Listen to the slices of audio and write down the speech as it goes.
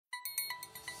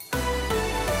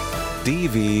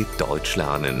DW Deutsch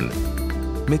lernen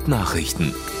mit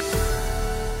Nachrichten.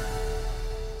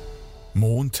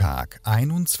 Montag,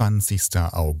 21.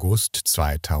 August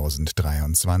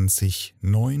 2023,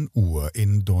 9 Uhr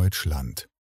in Deutschland.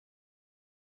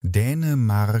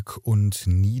 Dänemark und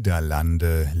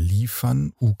Niederlande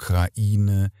liefern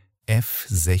Ukraine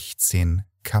F-16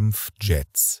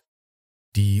 Kampfjets.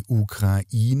 Die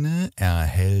Ukraine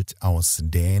erhält aus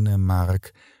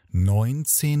Dänemark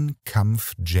 19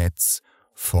 Kampfjets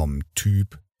vom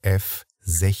Typ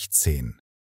F-16.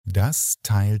 Das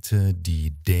teilte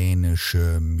die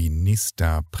dänische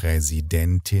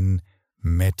Ministerpräsidentin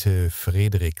Mette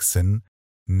Frederiksen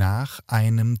nach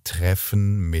einem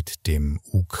Treffen mit dem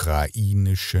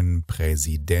ukrainischen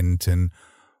Präsidenten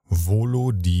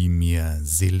Volodymyr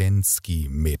Zelensky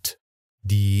mit.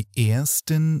 Die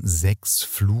ersten 6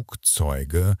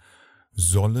 Flugzeuge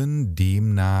sollen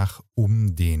demnach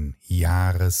um den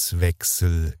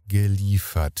Jahreswechsel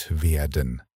geliefert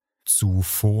werden.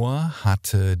 Zuvor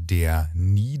hatte der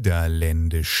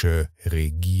niederländische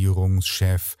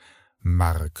Regierungschef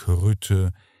Mark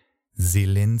Rutte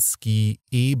Zelensky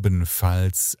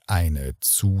ebenfalls eine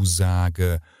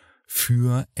Zusage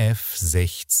für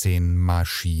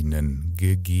F-16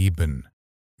 gegeben.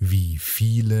 Wie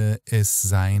viele es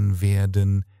sein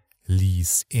werden,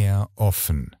 ließ er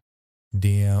offen.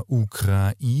 Der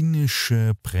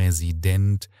ukrainische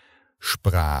Präsident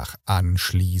sprach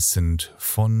anschließend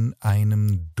von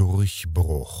einem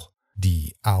Durchbruch.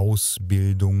 Die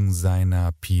Ausbildung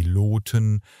seiner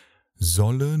Piloten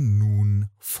solle nun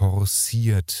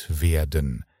forciert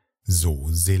werden,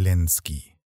 so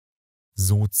Zelensky.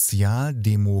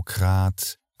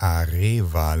 Sozialdemokrat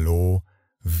Arévalo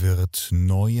wird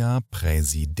neuer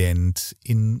Präsident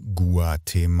in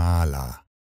Guatemala.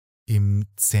 Im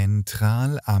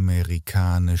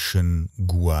zentralamerikanischen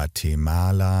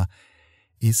Guatemala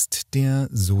ist der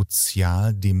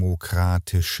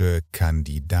sozialdemokratische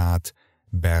Kandidat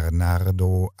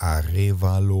Bernardo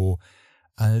Arévalo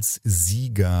als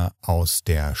Sieger aus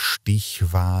der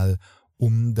Stichwahl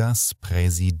um das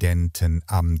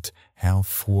Präsidentenamt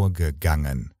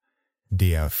hervorgegangen.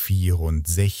 Der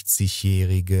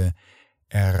 64-Jährige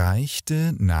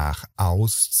erreichte nach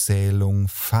Auszählung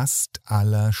fast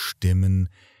aller Stimmen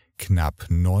knapp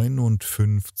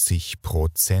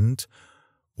 59%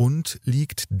 und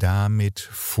liegt damit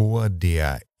vor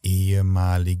der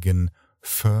ehemaligen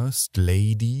First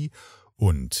Lady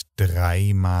und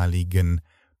dreimaligen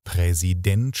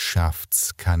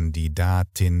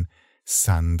Präsidentschaftskandidatin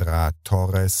Sandra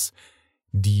Torres,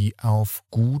 die auf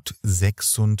gut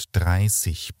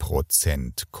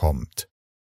 36% kommt.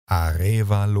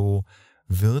 Arévalo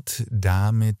wird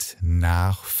damit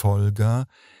Nachfolger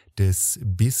des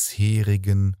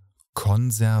bisherigen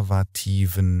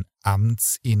konservativen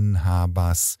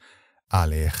Amtsinhabers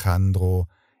Alejandro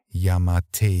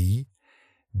Yamatei,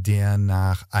 der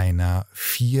nach einer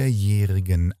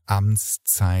 4-jährigen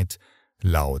Amtszeit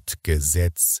laut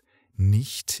Gesetz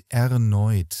nicht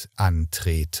erneut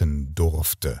antreten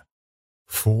durfte.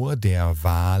 Vor der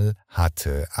Wahl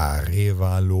hatte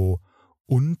Arévalo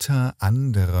unter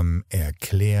anderem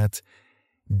erklärt,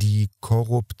 die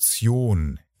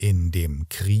Korruption in dem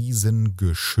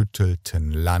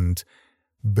krisengeschüttelten Land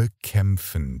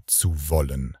bekämpfen zu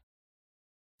wollen.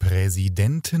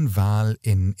 Präsidentenwahl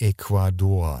in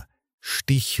Ecuador.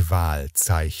 Stichwahl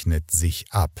zeichnet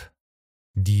sich ab.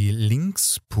 Die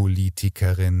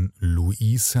Linkspolitikerin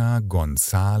Luisa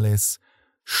González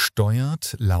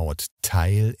steuert laut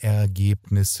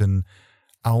Teilergebnissen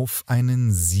auf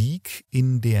einen Sieg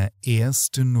in der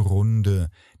ersten Runde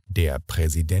der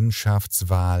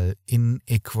Präsidentschaftswahl in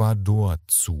Ecuador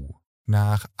zu.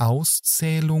 Nach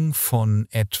Auszählung von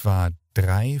etwa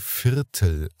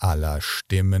 3/4 aller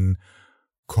Stimmen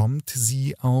kommt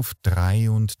sie auf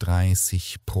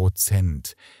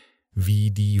 33%,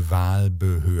 wie die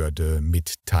Wahlbehörde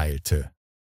mitteilte.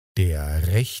 Der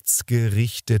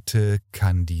rechtsgerichtete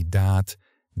Kandidat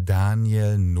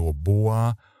Daniel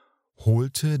Noboa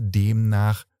holte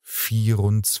demnach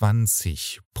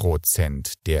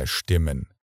 24% der Stimmen.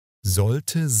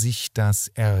 Sollte sich das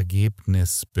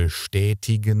Ergebnis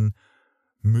bestätigen,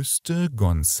 müsste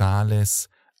González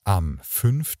am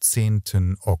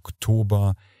 15.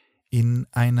 Oktober in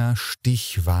einer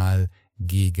Stichwahl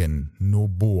gegen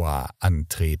Noboa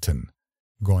antreten.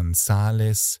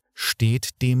 González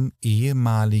steht dem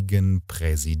ehemaligen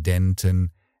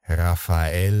Präsidenten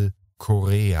Rafael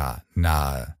Correa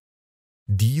nahe.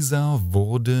 Dieser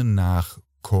wurde nach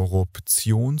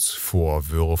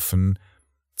Korruptionsvorwürfen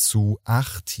zu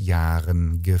 8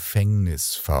 Jahren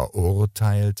Gefängnis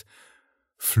verurteilt,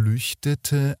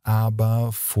 flüchtete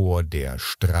aber vor der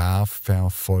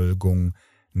Strafverfolgung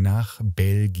nach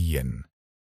Belgien.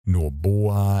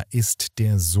 Noboa ist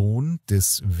der Sohn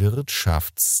des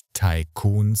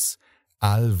Wirtschaftstycoons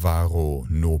Álvaro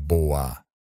Noboa.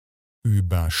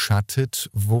 Überschattet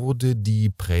wurde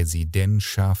die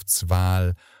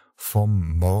Präsidentschaftswahl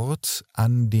vom Mord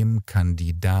an dem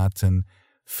Kandidaten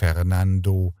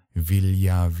Fernando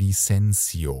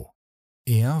Villavicencio.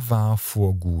 Er war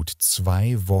vor gut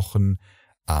 2 Wochen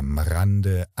am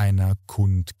Rande einer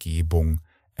Kundgebung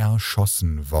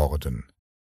erschossen worden.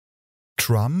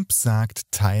 Trump sagt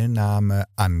Teilnahme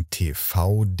an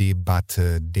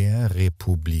TV-Debatte der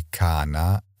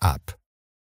Republikaner ab.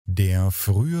 Der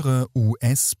frühere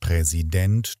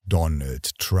US-Präsident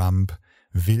Donald Trump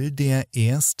will der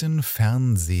ersten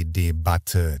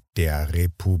Fernsehdebatte der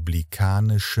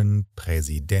republikanischen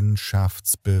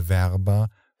Präsidentschaftsbewerber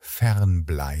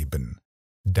fernbleiben.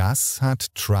 Das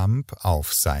hat Trump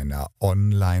auf seiner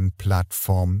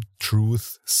Online-Plattform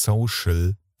Truth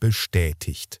Social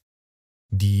bestätigt.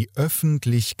 Die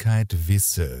Öffentlichkeit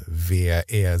wisse, wer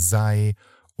er sei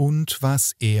und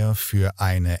was er für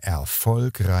eine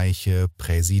erfolgreiche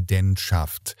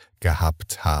Präsidentschaft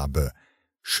gehabt habe,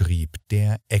 schrieb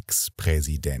der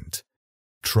Ex-Präsident.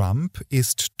 Trump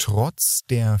ist trotz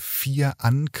der 4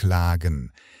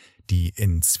 Anklagen, die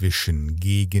inzwischen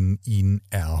gegen ihn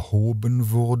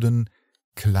erhoben wurden,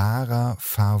 klarer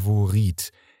Favorit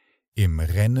im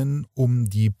Rennen um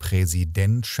die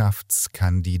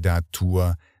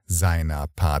Präsidentschaftskandidatur seiner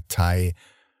Partei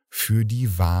für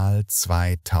die Wahl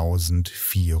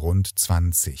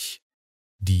 2024.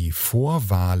 Die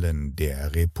Vorwahlen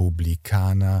der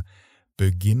Republikaner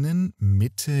beginnen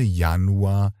Mitte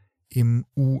Januar im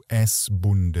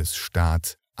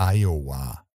US-Bundesstaat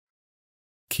Iowa.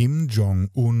 Kim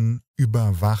Jong-un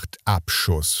überwacht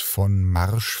Abschuss von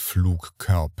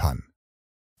Marschflugkörpern.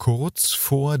 Kurz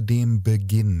vor dem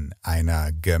Beginn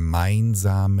einer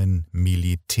gemeinsamen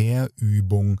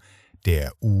Militärübung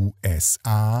der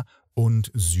USA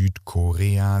und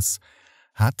Südkoreas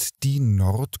hat die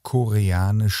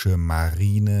nordkoreanische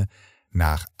Marine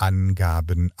nach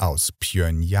Angaben aus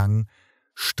Pjöngjang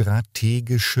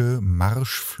strategische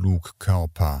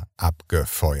Marschflugkörper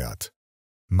abgefeuert.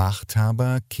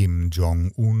 Machthaber Kim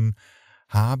Jong-un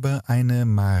habe eine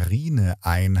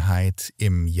Marineeinheit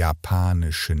im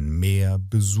japanischen Meer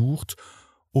besucht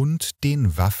und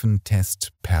den Waffentest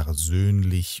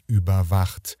persönlich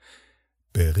überwacht,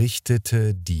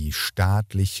 berichtete die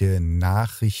staatliche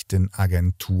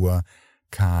Nachrichtenagentur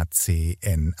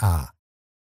KCNA.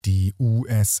 Die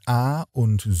USA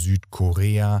und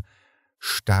Südkorea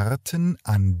starten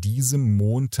an diesem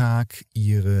Montag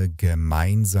ihre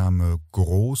gemeinsame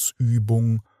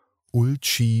Großübung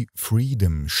Ulchi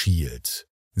Freedom Shield.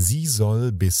 Sie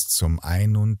soll bis zum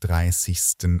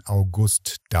 31.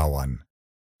 August dauern.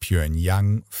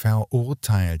 Pjöngjang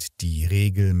verurteilt die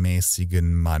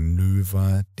regelmäßigen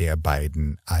Manöver der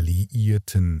beiden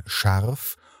Alliierten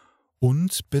scharf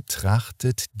und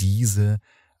betrachtet diese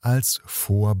als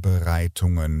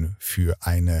Vorbereitungen für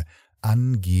eine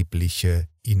angebliche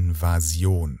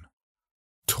Invasion.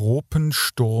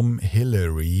 Tropensturm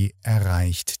Hillary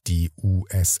erreicht die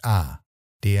USA.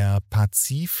 Der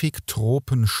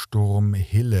Pazifik-Tropensturm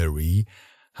Hillary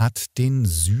hat den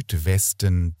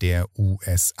Südwesten der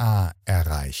USA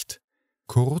erreicht.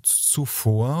 Kurz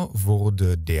zuvor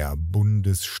wurde der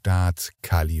Bundesstaat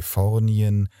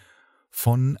Kalifornien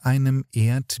von einem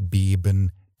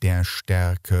Erdbeben der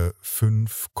Stärke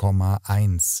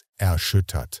 5,1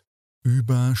 erschüttert.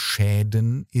 Über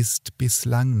Schäden ist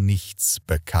bislang nichts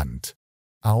bekannt.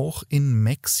 Auch in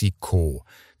Mexiko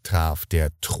traf der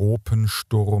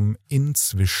Tropensturm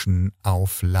inzwischen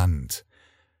auf Land.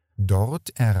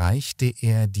 Dort erreichte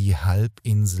er die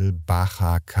Halbinsel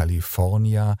Baja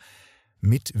California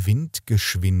mit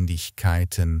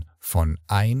Windgeschwindigkeiten von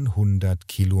 100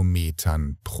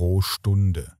 Kilometern pro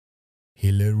Stunde.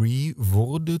 Hillary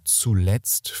wurde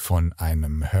zuletzt von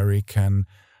einem Hurrikan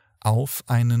auf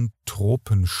einen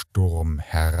Tropensturm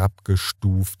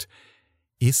herabgestuft,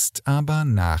 ist aber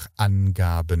nach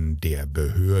Angaben der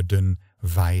Behörden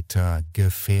weiter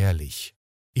gefährlich.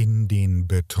 In den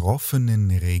betroffenen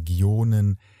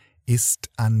Regionen ist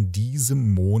an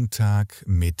diesem Montag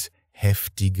mit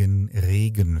heftigen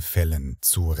Regenfällen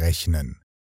zu rechnen.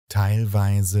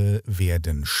 Teilweise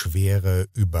werden schwere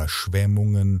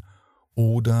Überschwemmungen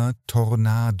oder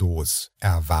Tornados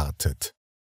erwartet.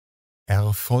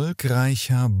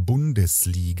 Erfolgreicher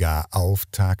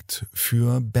Bundesliga-Auftakt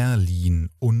für Berlin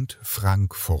und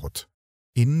Frankfurt.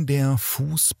 In der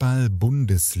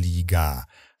Fußball-Bundesliga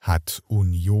hat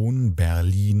Union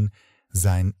Berlin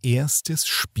sein erstes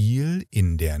Spiel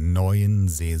in der neuen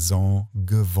Saison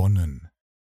gewonnen.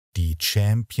 Die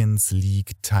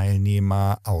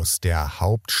Champions-League-Teilnehmer aus der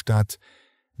Hauptstadt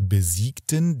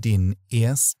besiegten den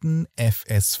ersten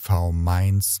FSV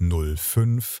Mainz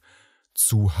 05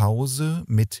 zu Hause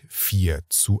mit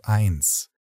 4:1.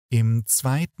 Im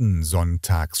zweiten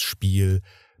Sonntagsspiel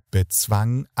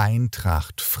bezwang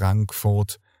Eintracht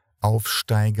Frankfurt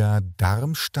Aufsteiger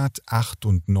Darmstadt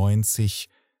 98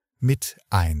 mit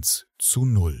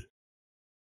 1:0.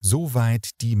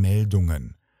 Soweit die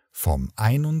Meldungen vom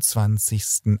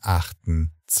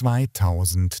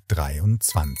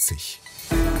 21.08.2023.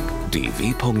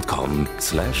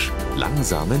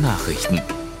 dw.com/langsame Nachrichten